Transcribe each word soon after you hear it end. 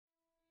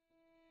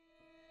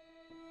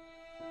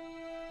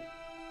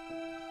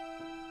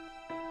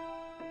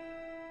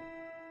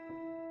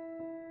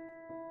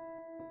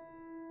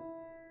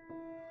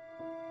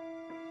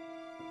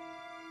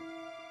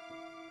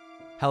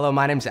Hello,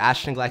 my name is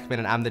Ashton Gleichman,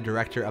 and I'm the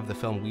director of the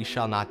film We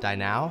Shall Not Die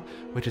Now,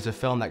 which is a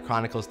film that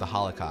chronicles the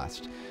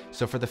Holocaust.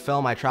 So for the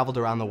film, I traveled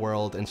around the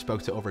world and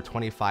spoke to over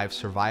 25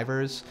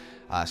 survivors,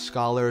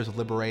 scholars,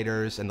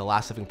 liberators, and the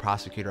last living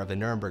prosecutor of the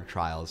Nuremberg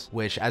trials,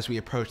 which, as we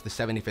approach the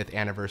 75th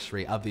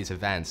anniversary of these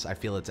events, I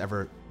feel it's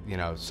ever,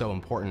 so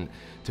important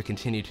to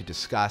continue to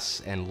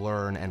discuss and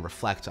learn and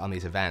reflect on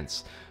these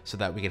events so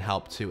that we can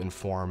help to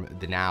inform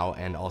the now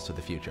and also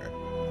the future.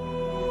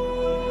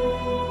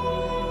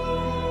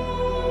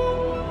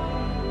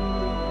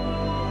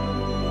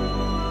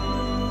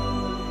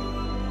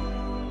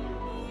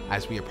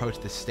 As we approach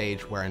this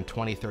stage where in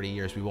 20, 30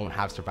 years we won't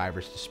have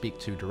survivors to speak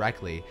to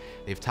directly,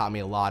 they've taught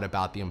me a lot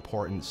about the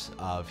importance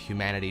of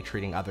humanity,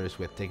 treating others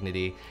with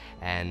dignity,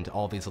 and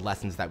all these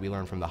lessons that we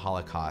learn from the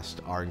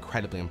Holocaust are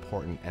incredibly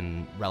important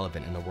and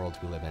relevant in the world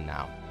we live in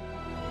now.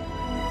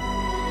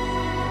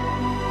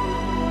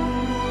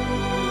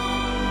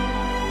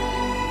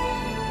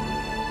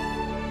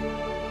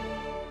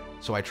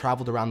 So I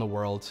traveled around the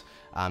world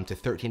to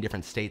 13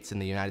 different states in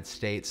the United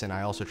States, and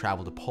I also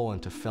traveled to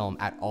Poland to film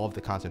at all of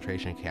the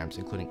concentration camps,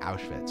 including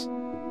Auschwitz.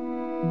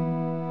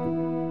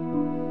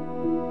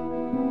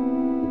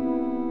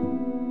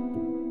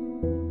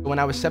 When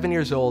I was 7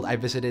 years old, I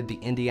visited the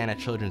Indiana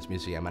Children's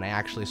Museum, and I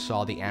actually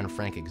saw the Anne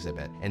Frank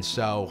exhibit. And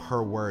so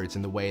her words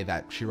and the way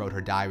that she wrote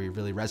her diary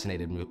really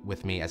resonated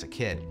with me as a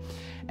kid.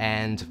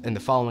 And in the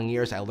following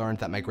years, I learned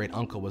that my great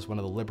uncle was one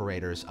of the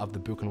liberators of the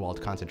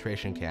Buchenwald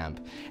concentration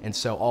camp. And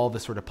so all the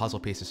sort of puzzle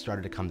pieces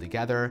started to come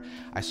together.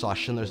 I saw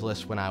Schindler's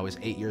List when I was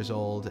 8 years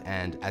old,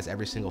 and as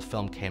every single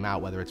film came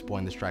out, whether it's Boy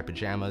in the Striped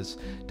Pajamas,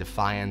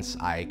 Defiance,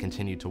 I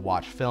continued to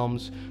watch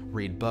films,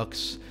 read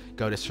books,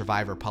 go to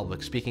survivor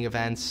public speaking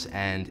events,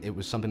 and it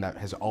was something that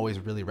has always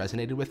really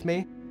resonated with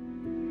me.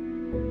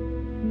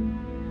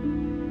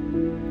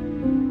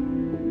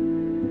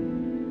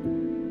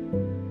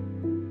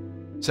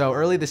 So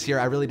early this year,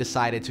 I really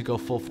decided to go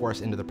full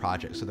force into the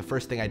project. So the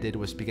first thing I did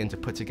was begin to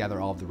put together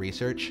all of the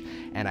research,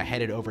 and I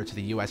headed over to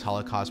the U.S.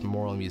 Holocaust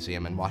Memorial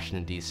Museum in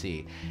Washington,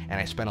 D.C. And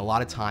I spent a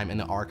lot of time in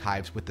the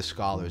archives with the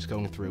scholars,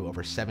 going through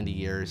over 70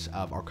 years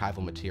of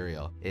archival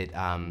material. It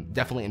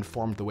definitely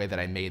informed the way that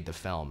I made the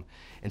film.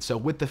 And so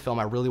with the film,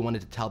 I really wanted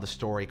to tell the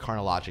story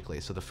chronologically.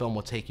 So the film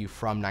will take you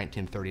from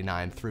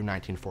 1939 through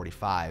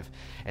 1945,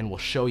 and will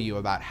show you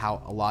about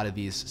how a lot of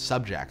these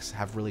subjects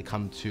have really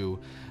come to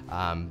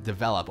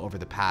develop over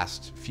the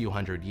past few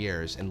hundred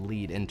years and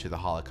lead into the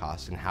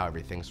Holocaust and how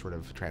everything sort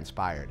of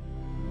transpired.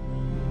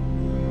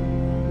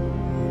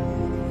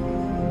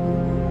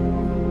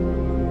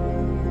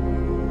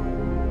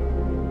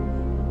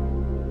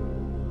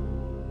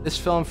 This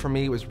film for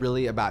me was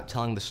really about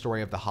telling the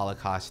story of the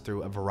Holocaust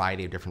through a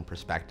variety of different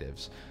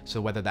perspectives. So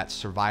whether that's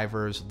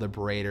survivors,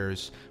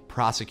 liberators,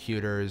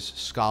 prosecutors,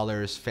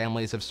 scholars,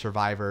 families of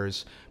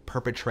survivors,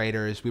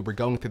 perpetrators, we were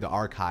going through the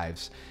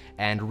archives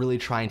and really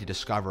trying to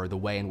discover the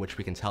way in which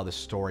we can tell this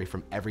story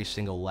from every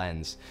single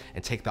lens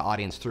and take the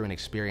audience through an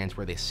experience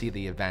where they see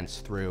the events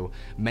through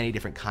many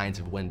different kinds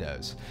of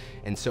windows.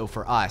 And so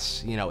for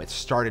us, it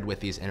started with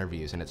these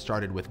interviews, and it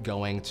started with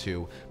going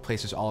to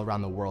places all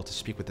around the world to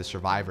speak with the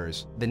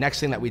survivors. The next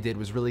thing that we did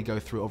was really go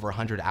through over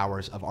 100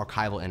 hours of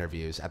archival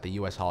interviews at the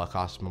U.S.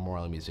 Holocaust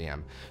Memorial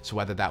Museum. So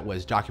whether that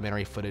was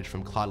documentary footage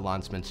from Claude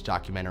Lanzmann's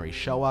documentary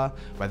Shoah,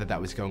 whether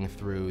that was going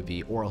through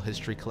the oral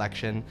history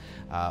collection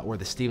or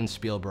the Steven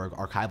Spielberg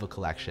archival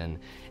collection,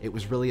 it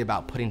was really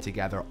about putting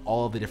together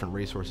all of the different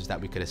resources that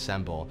we could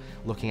assemble,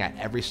 looking at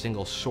every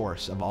single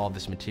source of all of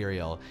this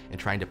material and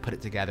trying to put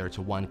it together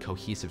to one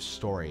cohesive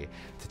story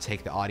to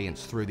take the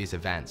audience through these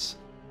events.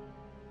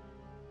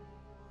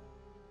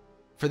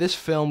 For this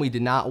film, we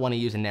did not want to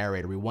use a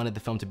narrator. We wanted the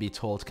film to be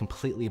told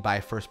completely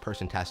by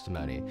first-person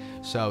testimony.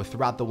 So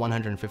throughout the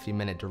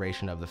 150-minute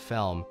duration of the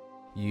film,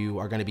 you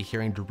are going to be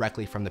hearing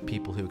directly from the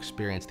people who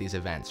experienced these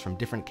events, from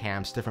different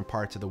camps, different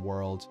parts of the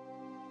world.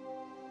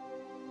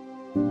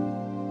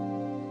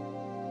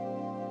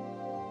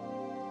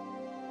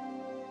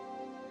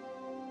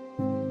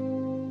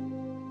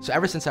 So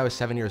ever since I was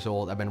 7 years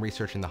old, I've been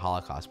researching the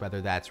Holocaust,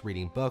 whether that's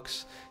reading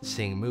books,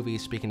 seeing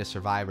movies, speaking to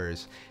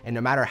survivors, and no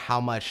matter how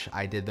much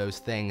I did those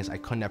things, I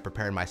couldn't have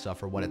prepared myself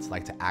for what it's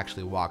like to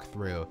actually walk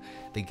through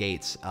the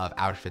gates of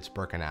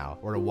Auschwitz-Birkenau,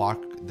 or to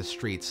walk the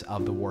streets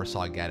of the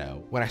Warsaw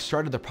Ghetto. When I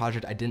started the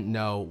project, I didn't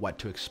know what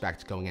to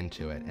expect going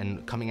into it,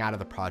 and coming out of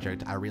the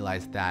project, I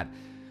realized that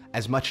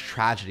as much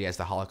tragedy as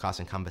the Holocaust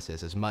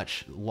encompasses, as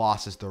much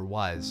loss as there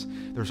was,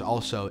 there's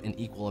also an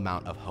equal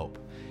amount of hope.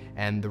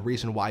 And the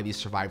reason why these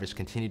survivors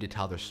continue to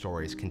tell their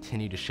stories,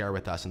 continue to share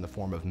with us in the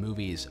form of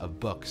movies,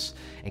 of books,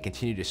 and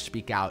continue to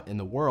speak out in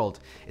the world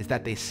is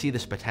that they see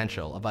this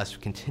potential of us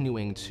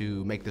continuing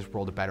to make this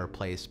world a better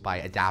place by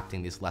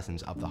adapting these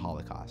lessons of the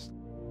Holocaust.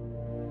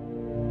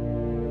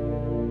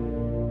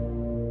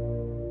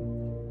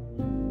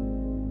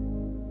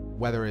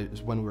 whether it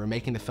was when we were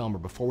making the film or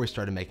before we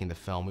started making the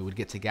film, we would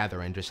get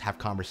together and just have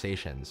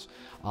conversations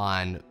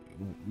on,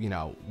 you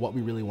know, what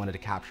we really wanted to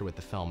capture with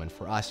the film. And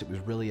for us, it was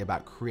really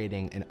about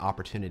creating an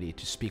opportunity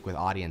to speak with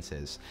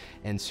audiences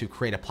and to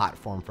create a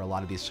platform for a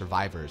lot of these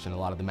survivors and a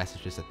lot of the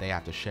messages that they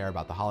have to share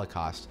about the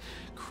Holocaust,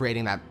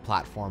 creating that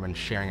platform and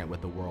sharing it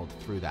with the world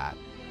through that.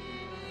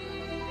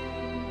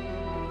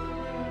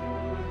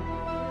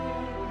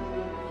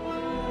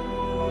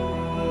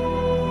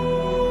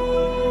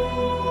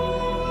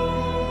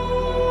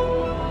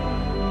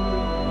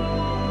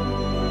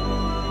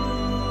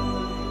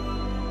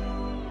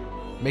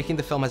 Making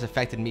the film has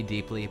affected me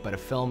deeply, but a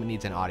film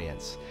needs an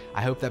audience.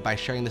 I hope that by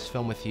sharing this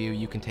film with you,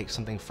 you can take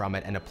something from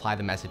it and apply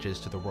the messages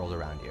to the world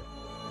around you.